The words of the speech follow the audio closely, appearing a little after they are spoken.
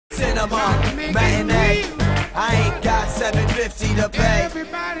Cinema, matinee. I ain't got $7.50 to pay.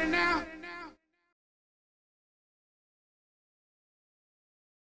 Everybody now.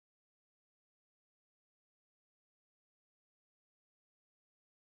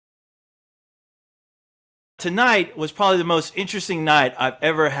 Tonight was probably the most interesting night I've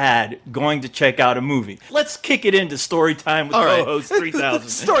ever had going to check out a movie. Let's kick it into story time with Cohost 3000.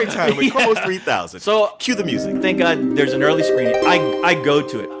 Story time with Cohost 3000. So, cue the music. Thank God there's an early screening. I go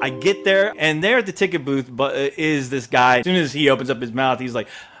to it. I get there, and there at the ticket booth is this guy. As soon as he opens up his mouth, he's like,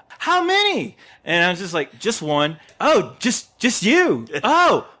 "How many?" And I was just like, "Just one." "Oh, just you."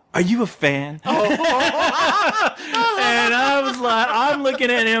 "Oh, are you a fan?" And I was like, I'm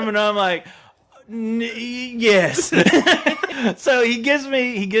looking at him, and I'm like, yes. So he gives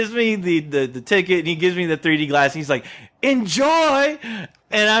me the ticket, and he gives me the 3D glass, and he's like, "Enjoy."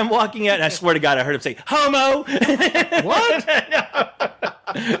 And I'm walking out, and I swear to God, I heard him say, "Homo." What?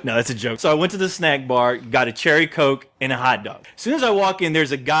 No, that's a joke. So I went to the snack bar, got a cherry Coke and a hot dog. As soon as I walk in,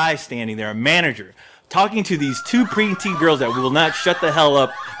 there's a guy standing there, a manager, talking to these two preteen girls that will not shut the hell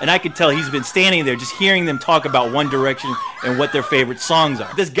up. And I could tell he's been standing there just hearing them talk about One Direction and what their favorite songs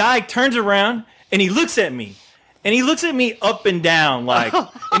are. This guy turns around and he looks at me. And he looks at me up and down, like,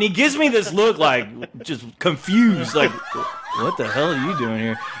 and he gives me this look, like, just confused, like, what the hell are you doing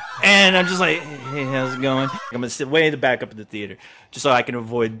here? And I'm just like, "Hey, how's it going?" I'm going to sit way in the back up of the theater just so I can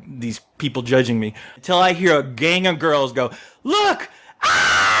avoid these people judging me. Until I hear a gang of girls go, "Look!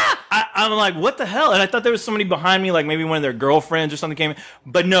 Ah!" I'm like, what the hell? And I thought there was somebody behind me, like maybe one of their girlfriends or something came in.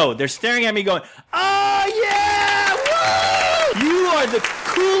 But no, they're staring at me going, "Oh, yeah! Woo! You are the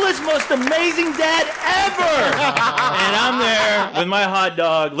coolest, most amazing dad ever!" And I'm there with my hot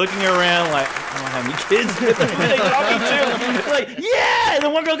dog looking around like, I don't have any kids. They call me too. Like, yeah! And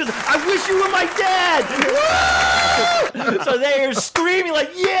then one girl goes, "I wish you were my dad!" Woo! So they're screaming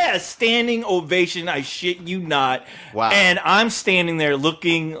like, yeah! Standing ovation, I shit you not. Wow. And I'm standing there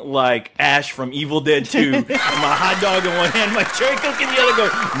looking like Ash from Evil Dead 2. My hot dog in one hand, my cherry Coke in the other,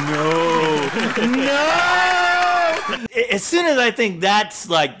 going, no! As soon as I think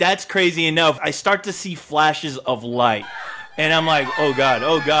that's crazy enough, I start to see flashes of light. And I'm like, oh God,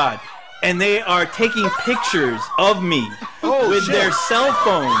 oh God. And they are taking pictures of me with their cell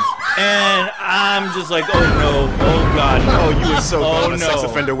phones. And I'm just like, oh no, oh God. Oh, you were so on a sex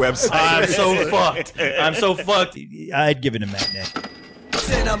offender website. I'm so fucked. I'm so fucked. I'd give it a matinee.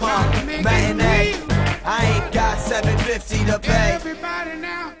 Cinema, matinee. I ain't got $7.50 to pay. Everybody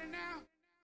now.